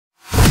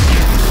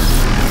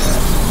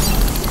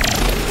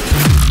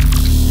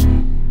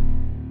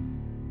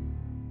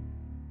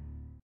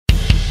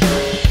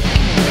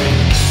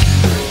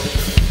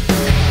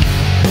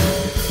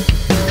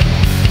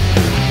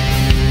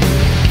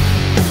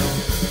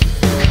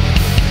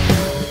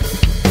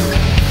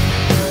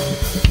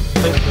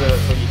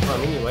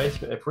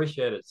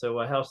Appreciate it. So,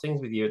 how's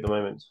things with you at the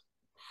moment?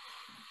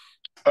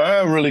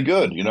 Really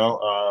good.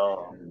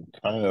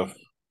 Kind of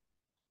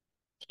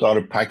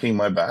started packing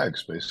my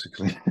bags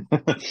basically,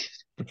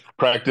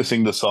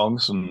 practicing the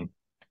songs, and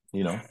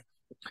you know,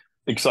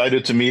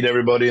 excited to meet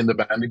everybody in the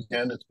band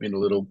again. We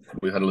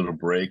had a little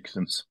break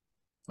since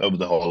over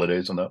the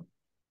holidays and that,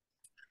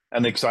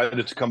 and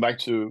excited to come back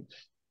to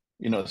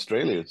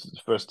Australia. It's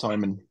the first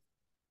time in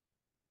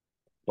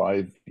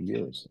 5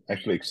 years,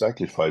 actually,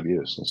 exactly 5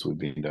 years since we've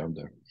been down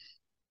there.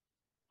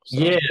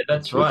 Yeah, So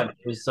that's it's really right.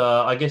 It was,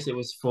 I guess, it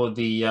was for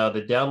the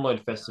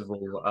Download Festival,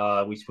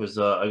 which was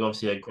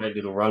obviously a great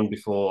little run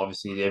before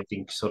obviously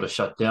everything sort of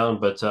shut down.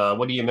 But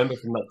what do you remember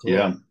from that tour?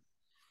 yeah.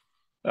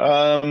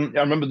 I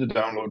remember the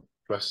Download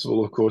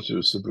Festival, of course. It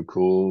was super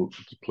cool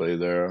to play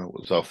there. It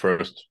was our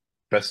first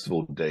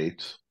festival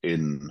date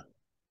in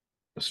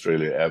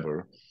Australia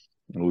ever.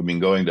 And we've been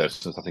going there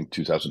since I think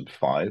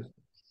 2005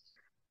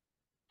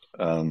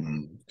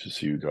 to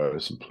see you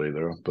guys and play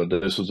there. But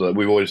this was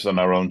we've always done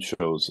our own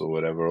shows or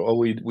whatever. Oh,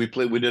 we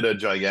did a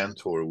Gigant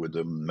tour with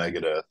the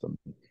Megadeth and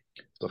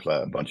stuff like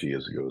that a bunch of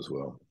years ago as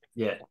well.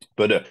 Yeah.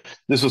 But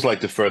this was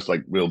like the first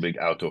like real big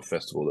outdoor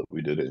festival that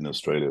we did in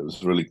Australia. It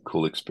was a really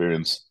cool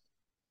experience.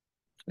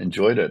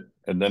 Enjoyed it,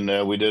 and then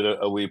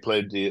we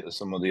played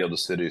some of the other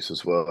cities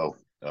as well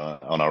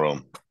on our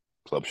own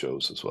club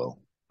shows as well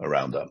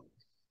around that.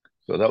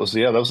 So that was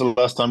the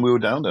last time we were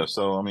down there.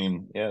 So I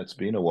mean, yeah, it's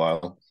been a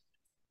while.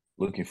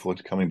 Looking forward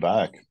to coming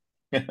back.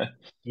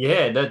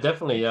 Yeah,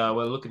 definitely.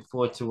 We're looking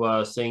forward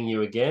to seeing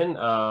you again.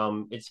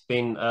 It's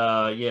been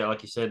yeah,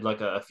 like you said,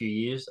 like a few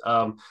years.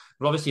 But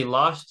obviously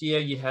last year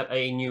you had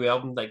a new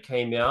album that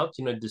came out.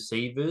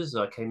 Deceivers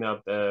came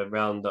out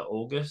around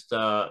August.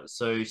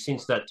 So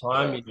since that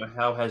time, Yeah.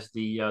 how has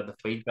the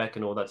feedback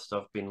and all that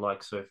stuff been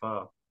like so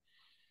far?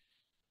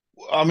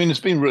 I mean, it's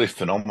been really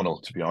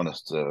phenomenal to be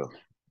honest.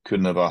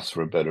 Couldn't have asked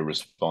for a better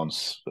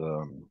response.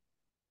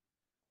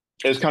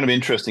 It's kind of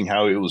interesting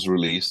how it was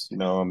released.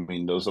 I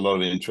mean, there was a lot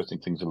of interesting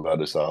things about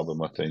this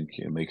album. I think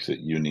it makes it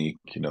unique.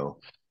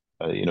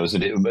 Is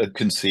it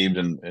conceived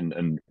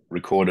and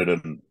recorded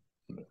and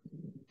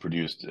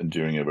produced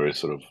during a very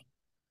sort of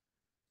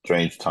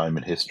strange time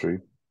in history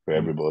for Mm.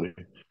 everybody.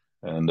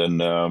 And then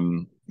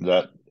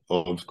that,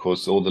 of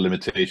course, all the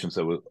limitations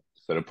that were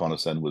set upon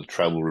us then with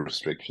travel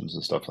restrictions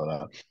and stuff like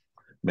that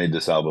made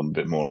this album a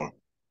bit more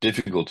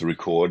difficult to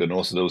record. And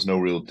also there was no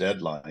real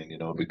deadline,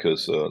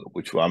 because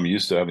which I'm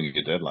used to having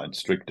a deadline,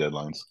 strict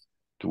deadlines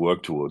to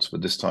work towards.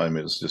 But this time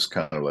it was just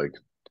kind of like,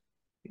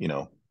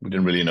 we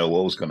didn't really know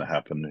what was going to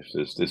happen if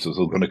this was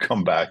all going to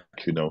come back.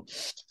 There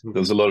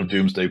was a lot of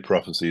doomsday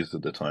prophecies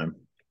at the time.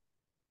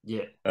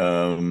 Yeah.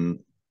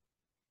 Um,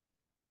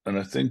 and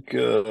I think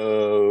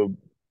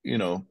you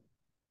know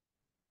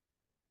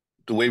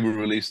the way we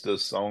released the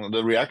song,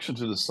 the reaction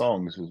to the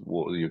songs is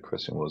what your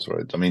question was,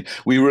 right? I mean,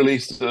 we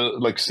released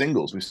like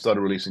singles. We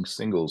started releasing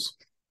singles.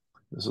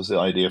 This was the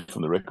idea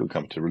from the record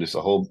company to release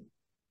a whole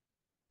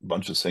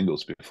bunch of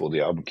singles before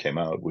the album came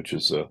out, which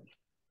is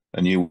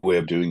a new way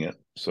of doing it,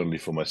 certainly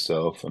for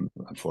myself and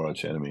for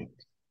Arch Enemy.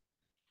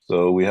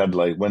 So we had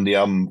like when the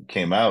album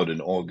came out in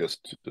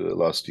August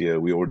last year,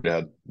 we'd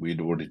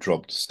already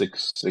dropped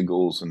 6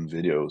 singles and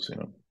videos.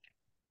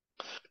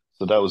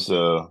 So that was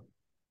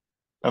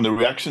and the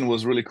reaction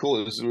was really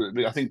cool.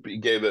 I think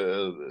it gave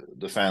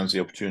the fans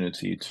the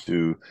opportunity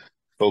to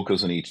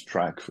focus on each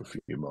track for a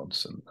few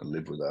months and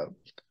live without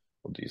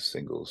all these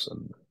singles.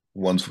 And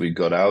once we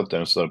got out there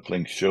and started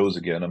playing shows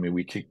again, I mean,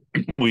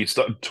 we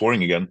started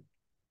touring again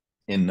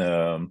in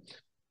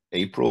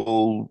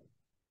April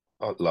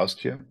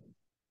last year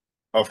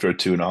after a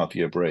 2.5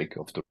 year break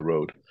off the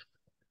road.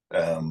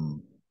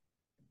 Um,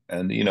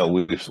 and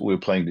we were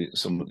playing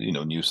some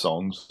new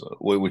songs,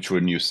 which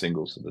were new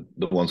singles,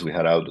 the ones we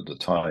had out at the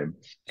time,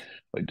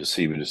 like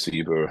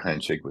Deceiver,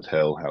 Handshake with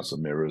Hell, House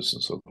of Mirrors,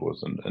 and so forth.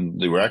 And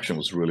the reaction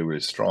was really,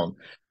 really strong.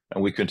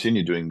 And we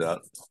continue doing that,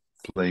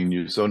 playing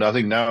new. So I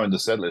think now in the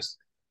set list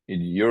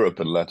in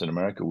Europe and Latin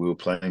America, we were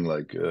playing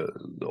like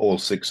all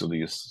 6 of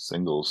these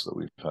singles that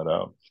we've had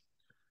out,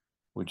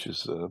 which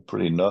is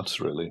pretty nuts,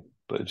 really.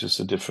 But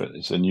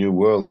it's a new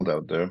world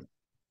out there,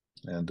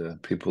 and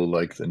people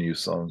like the new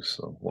songs,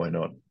 so why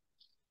not?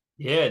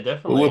 Yeah, Well,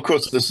 definitely. of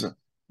course,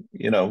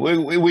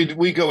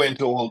 we go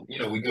into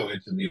we go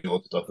into the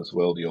old stuff as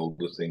well, the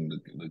older thing,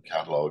 the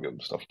catalog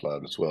and stuff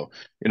like that as well.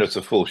 It's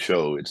a full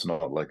show. It's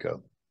not like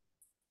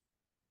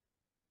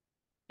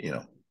you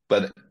know,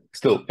 but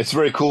still, it's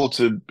very cool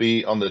to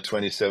be on the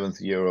 27th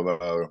year of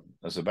our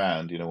as a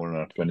band. We're in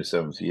our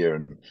 27th year,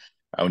 and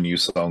our new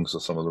songs are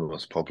some of the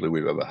most popular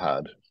we've ever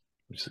had,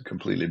 which is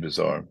completely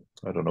bizarre.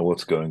 I don't know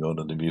what's going on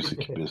in the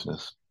music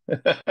business.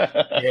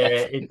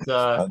 Yeah,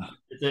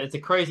 it's a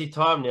crazy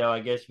time now, I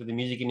guess, with the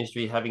music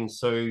industry having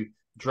so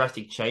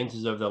drastic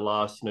changes over the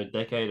last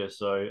decade or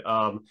so.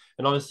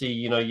 And obviously,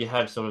 you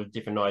have sort of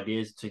different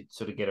ideas to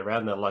sort of get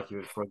around that, like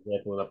you, for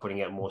example, like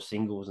putting out more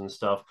singles and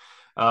stuff.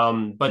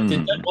 But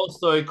did that Mm.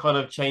 also kind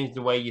of change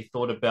the way you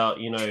thought about,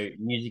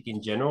 music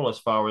in general, as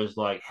far as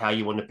like how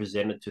you want to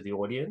present it to the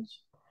audience?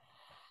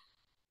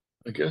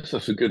 I guess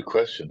that's a good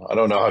question. I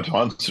don't know how to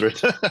answer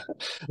it. I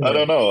Yeah.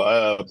 don't know.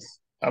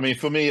 I mean,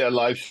 for me, a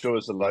live show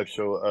is a live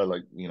show.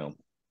 Like as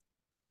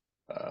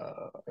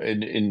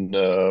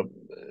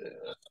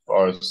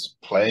far as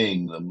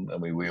playing them, I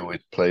mean, we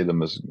always play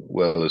them as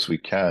well as we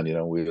can.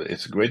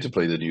 It's great to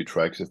play the new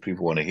tracks if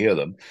people want to hear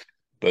them.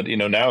 But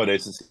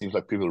nowadays it seems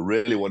like people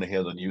really want to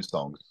hear the new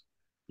songs.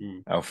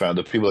 Mm. I found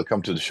that people that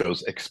come to the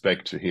shows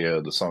expect to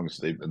hear the songs,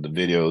 the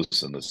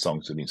videos, and the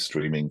songs they've been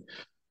streaming,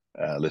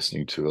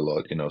 listening to a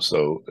lot.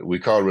 So we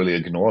can't really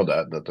ignore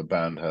that the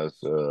band has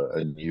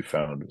a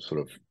newfound sort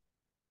of,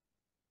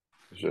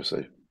 should I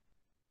say?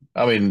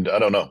 I mean, I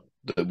don't know.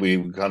 That we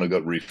kind of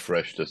got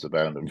refreshed as a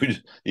band, and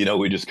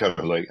we just kind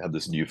of like had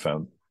this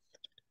newfound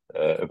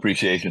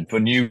appreciation for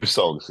new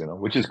songs,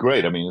 which is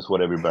great. I mean, it's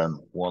what every band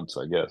wants,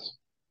 I guess.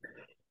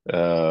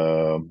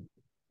 Um,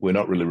 we're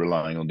not really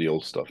relying on the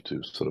old stuff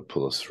to sort of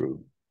pull us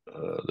through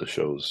the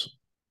shows,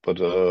 but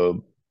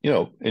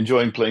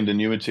enjoying playing the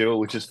new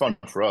material, which is fun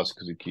for us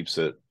because it keeps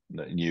it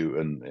new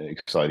and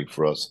exciting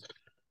for us.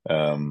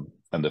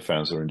 And the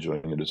fans are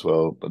enjoying it as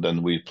well. But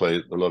then we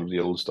play a lot of the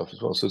old stuff as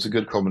well, so it's a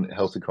good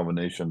healthy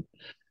combination.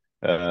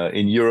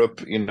 In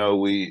Europe,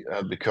 we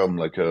have become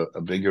like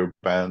a bigger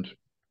band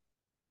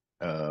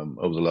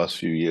over the last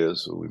few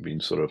years. So we've been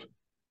sort of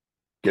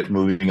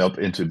moving up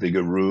into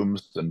bigger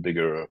rooms and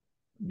bigger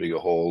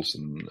halls,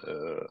 and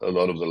a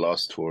lot of the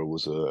last tour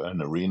was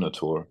an arena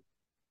tour.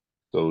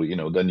 So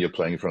then you're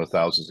playing in front of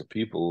thousands of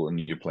people, and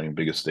you're playing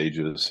bigger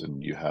stages,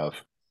 and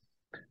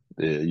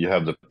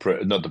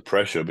not the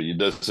pressure, but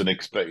there's an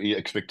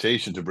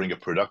expectation to bring a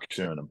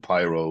production and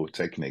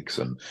pyrotechnics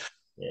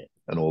Yeah.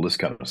 and all this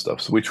kind of stuff,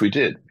 so, which we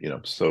did.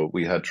 So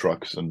we had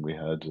trucks and we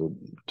had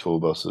tour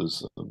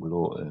buses with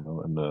all,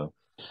 and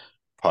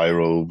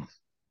pyro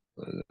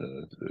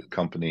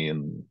company,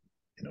 and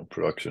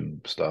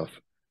production stuff,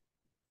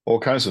 all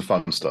kinds of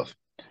fun stuff.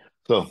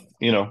 So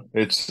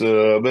it's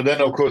but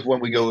then of course when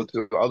we go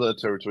to other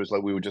territories,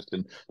 like we were just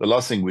in, the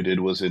last thing we did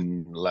was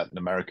in Latin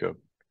America,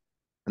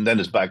 and then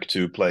it's back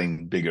to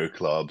playing bigger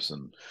clubs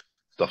and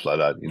stuff like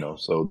that.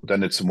 So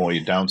then it's more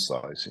you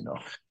downsize.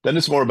 Then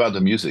it's more about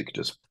the music,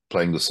 just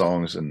playing the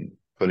songs and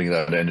putting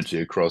that energy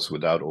across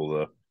without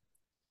all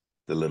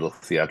the little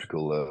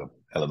theatrical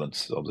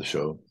elements of the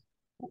show,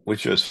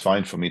 which is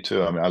fine for me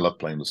too. I mean, I love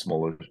playing the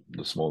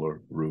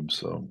smaller rooms,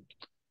 so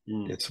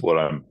Mm. it's what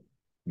I'm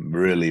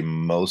really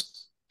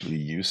mostly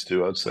used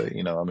to, I'd say.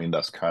 I mean,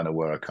 that's kind of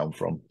where I come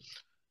from.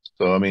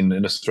 So, I mean,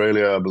 in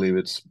Australia, I believe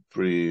it's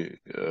pretty,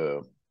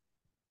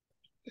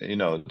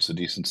 it's a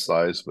decent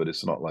size, but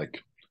it's not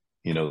like,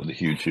 the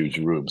huge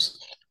rooms.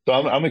 So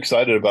I'm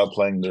excited about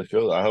playing the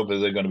show. I hope that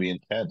they're going to be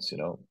intense.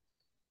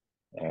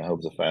 I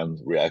hope the fan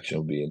reaction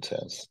will be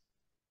intense.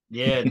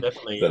 Yeah,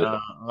 definitely.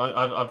 But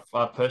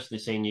I've personally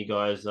seen you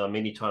guys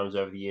many times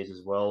over the years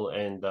as well,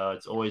 and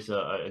it's always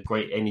a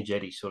great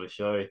energetic sort of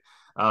show.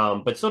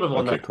 But sort of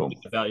on okay, that cool.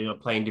 topic about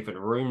playing different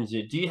rooms,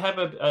 do you have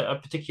a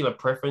particular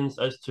preference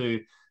as to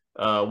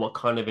what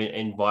kind of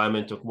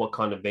environment or what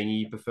kind of venue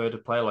you prefer to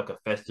play, like a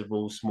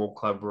festival, small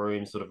club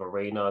room, sort of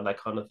arena, that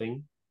kind of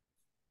thing?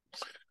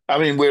 I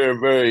mean, we're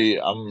very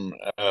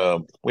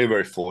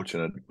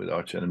fortunate with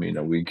Arch Enemy.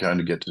 We kind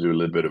of get to do a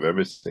little bit of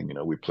everything.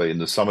 We play in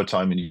the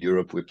summertime in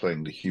Europe. We're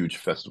playing the huge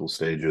festival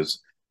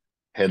stages,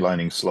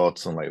 headlining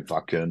slots on like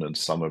Wacken and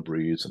Summer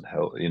Breeze and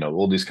Hell.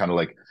 All these kind of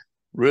like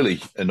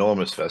really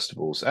enormous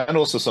festivals, and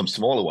also some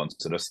smaller ones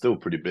that are still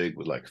pretty big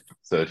with like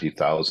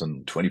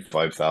 30,000,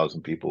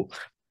 25,000 people,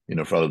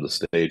 in front of the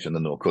stage. And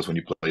then of course when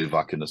you play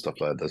Wacken and stuff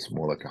like that, that's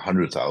more like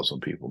 100,000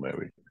 people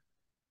maybe.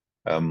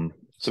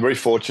 So very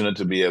fortunate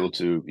to be able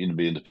to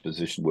be in the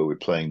position where we're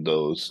playing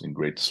those in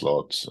great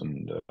slots,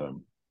 and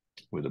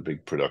with a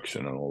big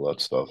production and all that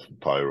stuff,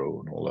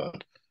 pyro and all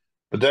that.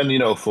 But then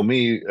for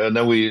me, and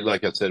then we,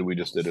 like I said, we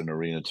just did an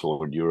arena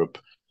tour in Europe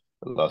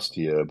last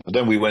year. But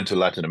then we went to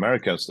Latin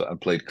America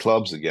and played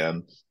clubs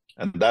again,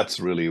 and that's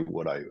really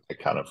what I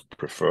kind of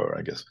prefer,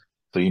 I guess.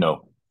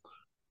 So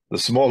the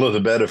smaller the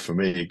better for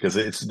me, because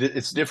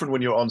it's different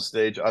when you're on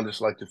stage. I just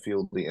like to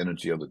feel the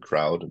energy of the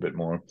crowd a bit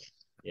more.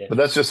 Yeah. But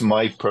that's just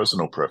my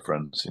personal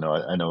preference.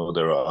 I know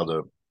there are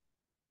other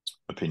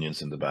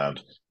opinions in the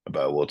band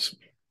about what's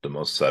the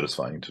most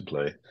satisfying to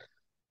play.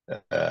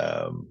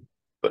 Um,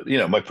 but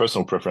my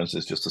personal preference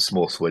is just a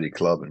small, sweaty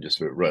club and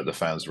just right the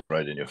fans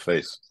right in your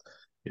face.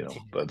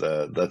 But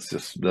that's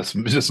just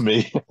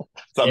me.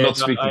 So I'm Yeah, not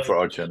no, speaking for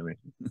Arch Enemy.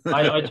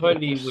 I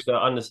totally would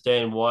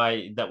understand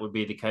why that would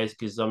be the case,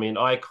 because I mean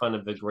I kind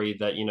of agree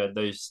that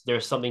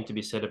there's something to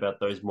be said about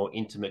those more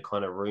intimate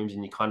kind of rooms,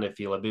 and you kind of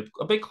feel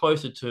a bit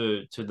closer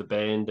to the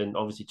band and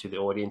obviously to the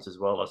audience as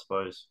well, I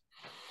suppose.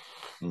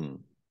 Hmm.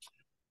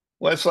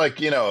 Well, it's like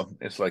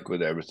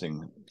with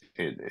everything.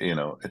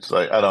 It's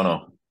like, I don't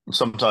know.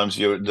 Sometimes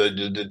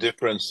the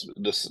difference,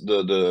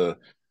 the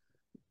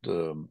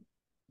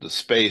the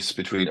space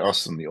between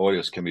us and the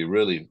audience can be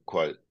really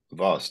quite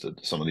vast at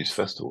some of these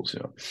festivals.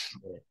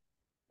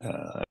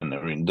 And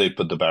I mean, they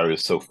put the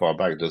barriers so far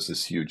back. There's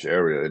this huge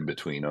area in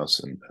between us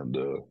and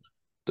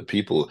the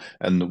people,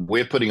 and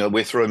we're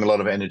throwing a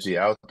lot of energy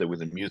out there with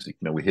the music.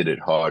 We hit it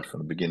hard from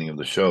the beginning of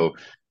the show,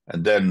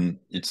 and then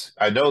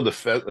I know the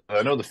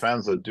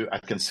fans I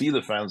can see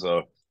the fans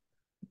are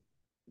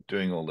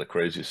doing all the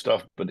crazy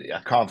stuff, but I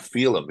can't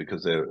feel them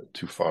because they're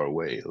too far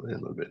away a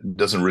little bit. It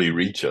doesn't really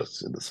reach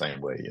us in the same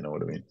way, you know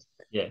what I mean?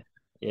 Yeah,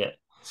 yeah,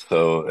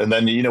 So, and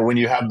then when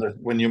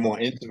you're more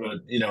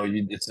intimate,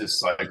 it's this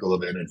cycle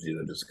of energy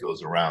that just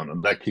goes around,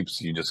 and that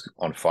keeps you just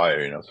on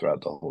fire,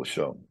 throughout the whole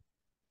show.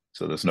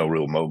 So there's no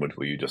real moment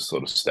where you just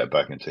sort of step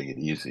back and take it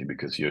easy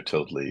because you're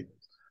totally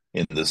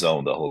in the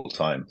zone the whole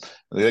time.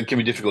 It can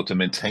be difficult to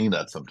maintain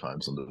that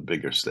sometimes on the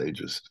bigger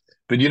stages.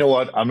 But you know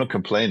what? I'm not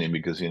complaining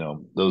because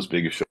those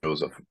bigger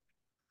shows are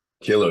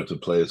killer to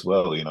play as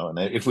well. And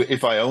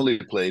if I only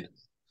played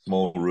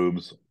small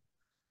rooms,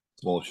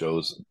 small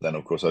shows, then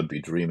of course I'd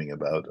be dreaming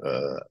about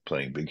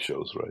playing big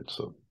shows, right?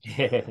 So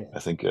I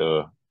think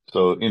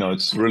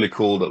it's really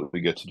cool that we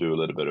get to do a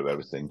little bit of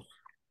everything.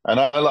 And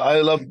I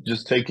love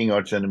just taking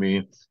Arch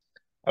Enemy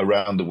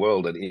around the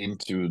world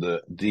and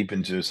deep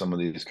into some of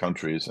these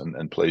countries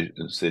and play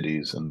in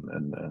cities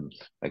and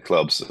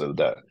clubs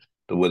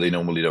where they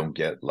normally don't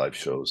get live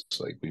shows.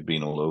 Like we've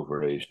been all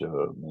over Asia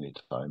many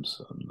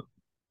times,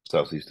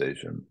 Southeast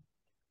Asia,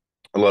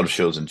 a lot of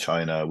shows in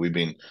China.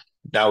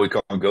 Now we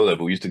can't go there,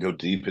 but we used to go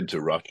deep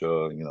into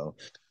Russia,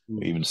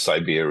 even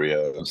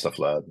Siberia and stuff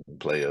like that, and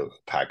play a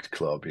packed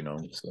club, and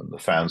the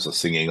fans are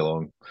singing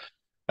along.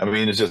 I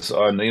mean, it's just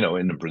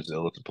in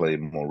Brazil to play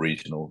more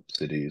regional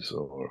cities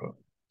or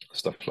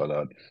stuff like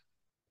that.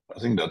 I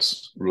think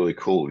that's really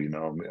cool.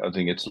 I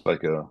think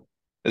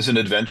it's an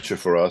adventure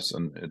for us,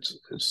 and it's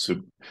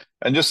super,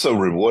 and just so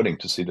rewarding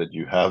to see that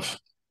you have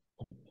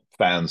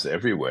fans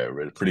everywhere.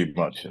 Really, pretty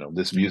much,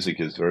 this music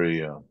is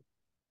very.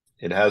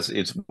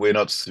 We're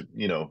not,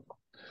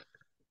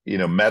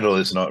 metal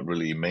is not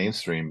really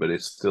mainstream, but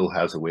it still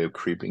has a way of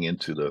creeping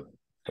into the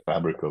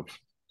fabric of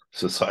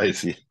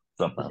society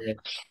somehow. yeah.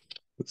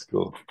 It's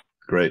cool.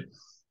 Great.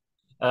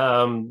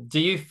 Do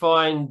you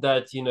find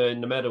that, no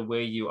matter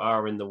where you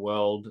are in the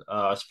world,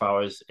 as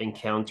far as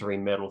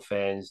encountering metal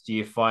fans, do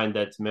you find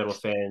that metal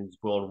fans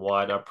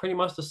worldwide are pretty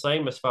much the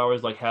same as far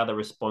as like how they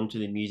respond to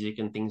the music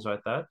and things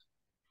like that?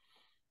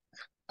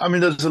 I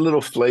mean, there's a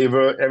little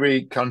flavor.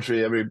 Every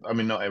country,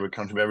 not every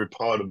country, but every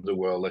part of the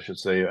world, I should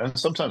say, and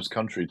sometimes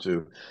country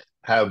too,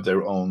 have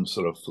their own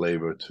sort of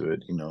flavor to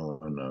it,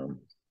 and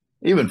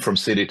even from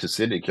city to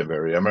city can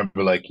vary. I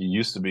remember like it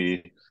used to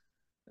be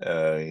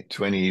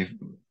 20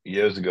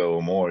 years ago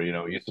or more,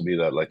 it used to be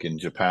that like in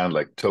Japan,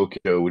 like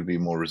Tokyo would be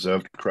more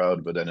reserved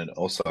crowd, but then in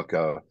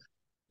Osaka,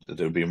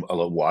 there'd be a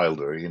lot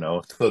wilder,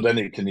 So then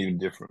it can even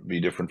be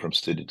different from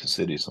city to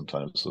city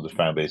sometimes. So the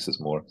fan base is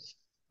more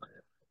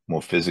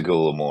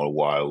physical or more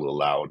wild or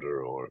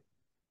louder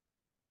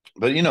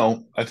but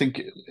I think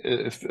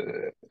if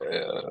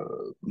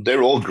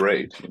they're all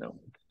great.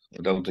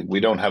 I don't think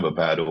we don't have a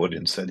bad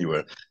audience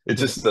anywhere.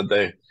 It's just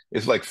that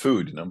it's like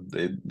food.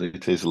 They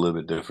taste a little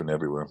bit different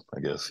everywhere,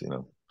 I guess. I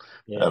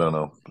Yeah. don't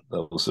know.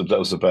 That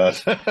was a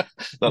bad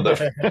not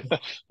that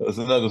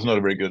that was not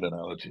a very good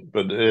analogy,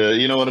 but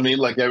you know what I mean.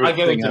 Like I get what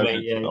everything you has mean.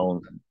 its Yeah.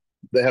 own.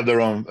 They have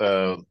their own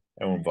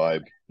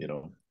vibe.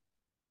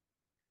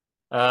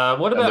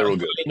 What And about they're all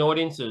good. Australian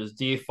audiences?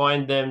 Do you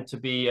find them to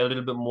be a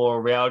little bit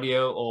more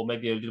rowdier or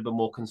maybe a little bit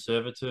more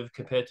conservative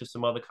compared to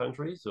some other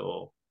countries?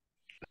 Or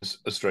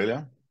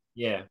Australia?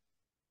 yeah,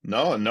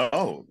 No,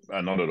 no,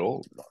 not at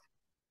all.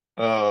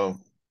 Uh,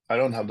 I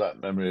don't have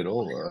that memory at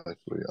all,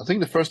 actually. I think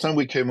the first time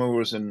we came over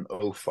was in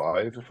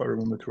 '05, if I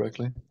remember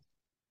correctly,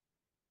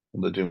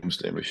 on the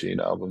Doomsday Machine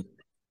album.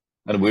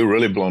 And we were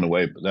really blown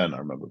away then, I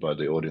remember, by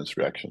the audience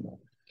reaction.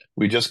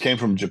 We just came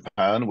from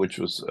Japan, which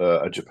was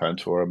a Japan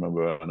tour, I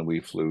remember, and we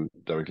flew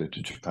directly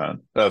to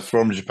Japan.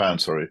 From Japan,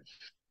 sorry.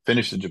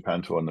 Finished the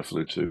Japan tour and I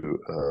flew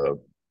to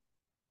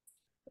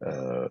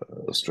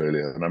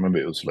Australia. And I remember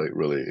it was like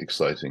really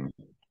exciting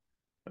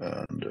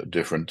and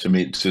different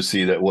to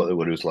see that what it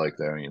was like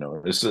there.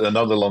 It's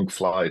another long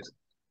flight.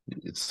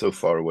 It's so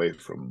far away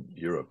from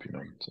Europe.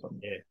 So,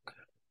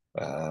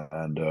 yeah,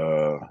 and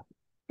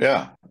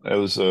yeah, it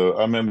was.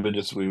 I remember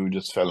we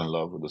just fell in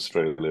love with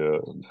Australia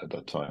at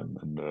that time,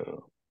 and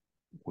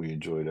we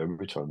enjoyed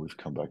every time we've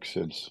come back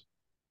since.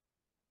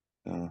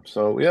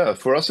 So yeah,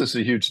 for us, it's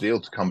a huge deal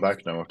to come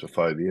back now after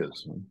 5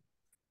 years.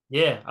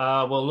 yeah.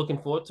 Well, looking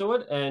forward to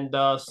it. And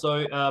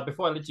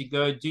before I let you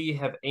go, do you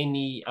have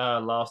any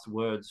last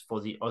words for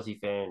the Aussie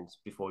fans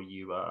before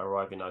you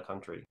arrive in our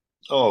country?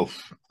 Oh,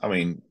 I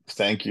mean,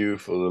 thank you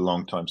for the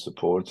long time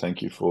support.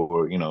 Thank you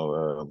for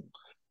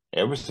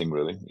everything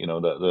really.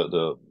 That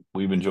the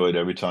we've enjoyed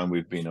every time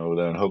we've been over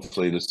there, and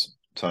hopefully this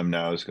time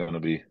now is going to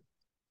be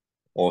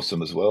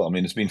awesome as well. I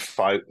mean, it's been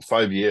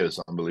five years,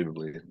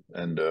 unbelievably,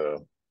 and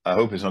I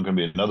hope it's not going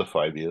to be another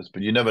 5 years.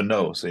 But you never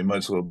know, so you might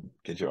as well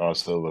get your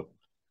arse over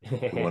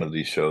to one of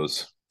these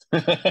shows.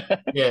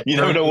 Yeah, You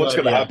never very know good what's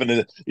going to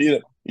idea.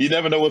 happen you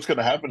never know what's going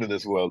to happen in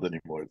this world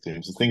anymore. It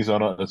seems things are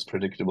not as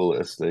predictable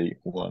as they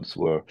once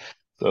were.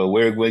 So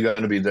we're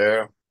going to be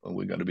there.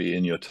 We're going to be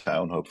in your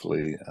town,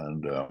 hopefully,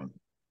 and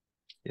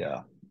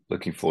yeah,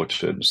 Looking forward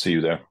to see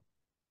you there.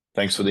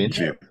 Thanks for the Yeah.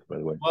 interview, by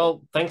the way.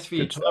 Well, thanks for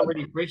your Good time. chat.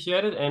 Really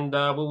appreciate it. And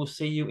we will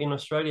see you in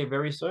Australia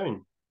very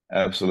soon.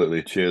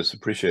 Absolutely. Cheers.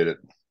 Appreciate it.